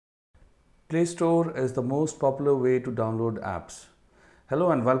Play Store is the most popular way to download apps.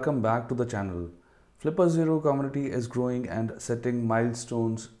 Hello and welcome back to the channel. Flipper Zero community is growing and setting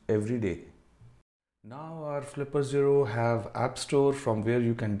milestones every day. Now our Flipper Zero have App Store from where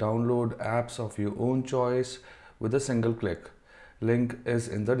you can download apps of your own choice with a single click. Link is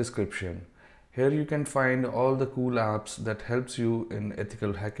in the description. Here you can find all the cool apps that helps you in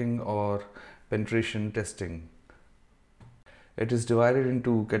ethical hacking or penetration testing. It is divided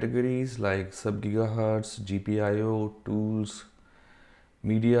into categories like sub-ghz, gpio, tools,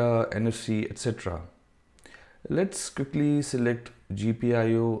 media, NFC, etc. Let's quickly select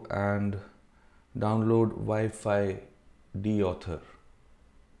gpio and download Wi-Fi deauthor.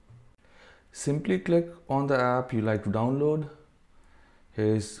 Simply click on the app you like to download.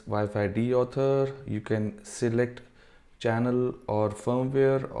 Here's Wi-Fi deauthor. You can select channel or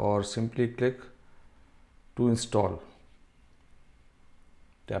firmware or simply click to install.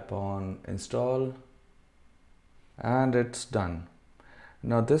 Tap on install and it's done.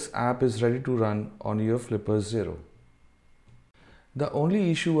 Now this app is ready to run on your Flipper Zero. The only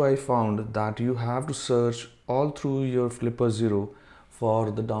issue I found that you have to search all through your Flipper Zero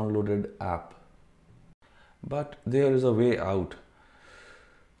for the downloaded app. But there is a way out.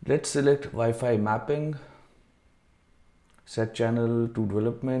 Let's select Wi-Fi mapping. Set channel to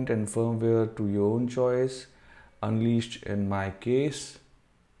development and firmware to your own choice. Unleashed in my case.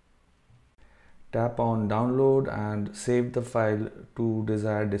 Tap on download and save the file to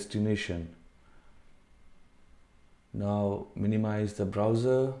desired destination. Now minimize the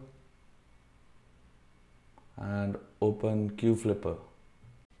browser and open QFlipper.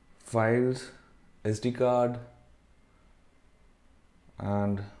 Files, SD card,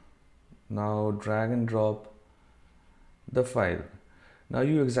 and now drag and drop the file. Now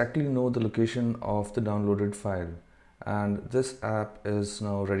you exactly know the location of the downloaded file and this app is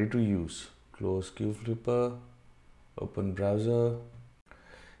now ready to use. Close QFlipper, open browser.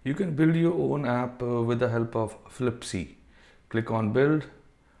 You can build your own app with the help of Flipsy. Click on build.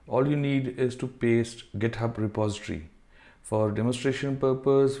 All you need is to paste GitHub repository. For demonstration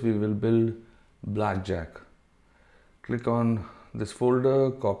purpose, we will build Blackjack. Click on this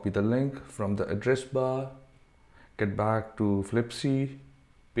folder, copy the link from the address bar, get back to Flipsy,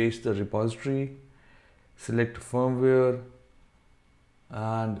 paste the repository, select firmware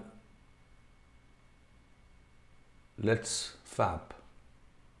and let's fap.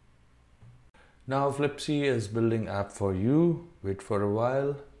 Now Flipsy is building app for you. Wait for a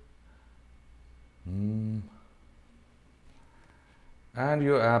while. And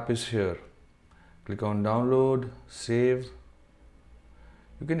your app is here. Click on download, save.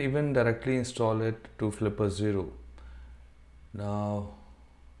 You can even directly install it to Flipper Zero. Now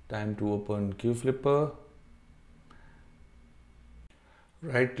time to open QFlipper.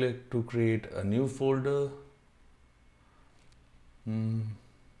 Right click to create a new folder.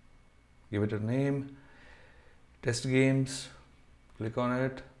 Give it a name, test games, click on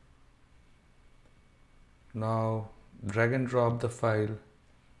it. Now drag and drop the file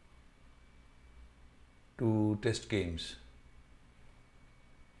to test games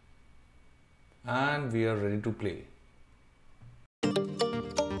and we are ready to play.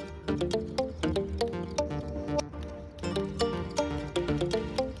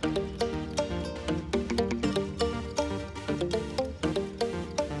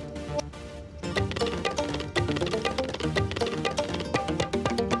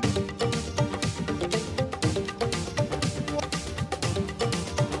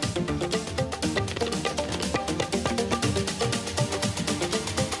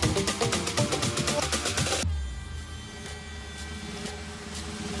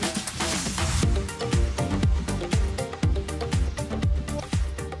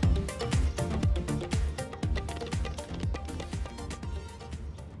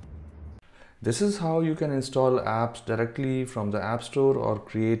 This is how you can install apps directly from the App Store or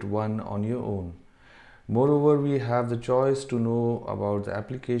create one on your own. Moreover, we have the choice to know about the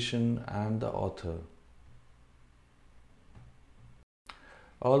application and the author.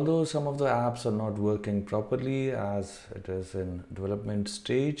 Although some of the apps are not working properly as it is in development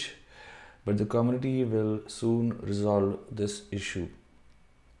stage, but the community will soon resolve this issue.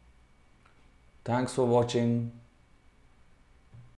 Thanks for watching.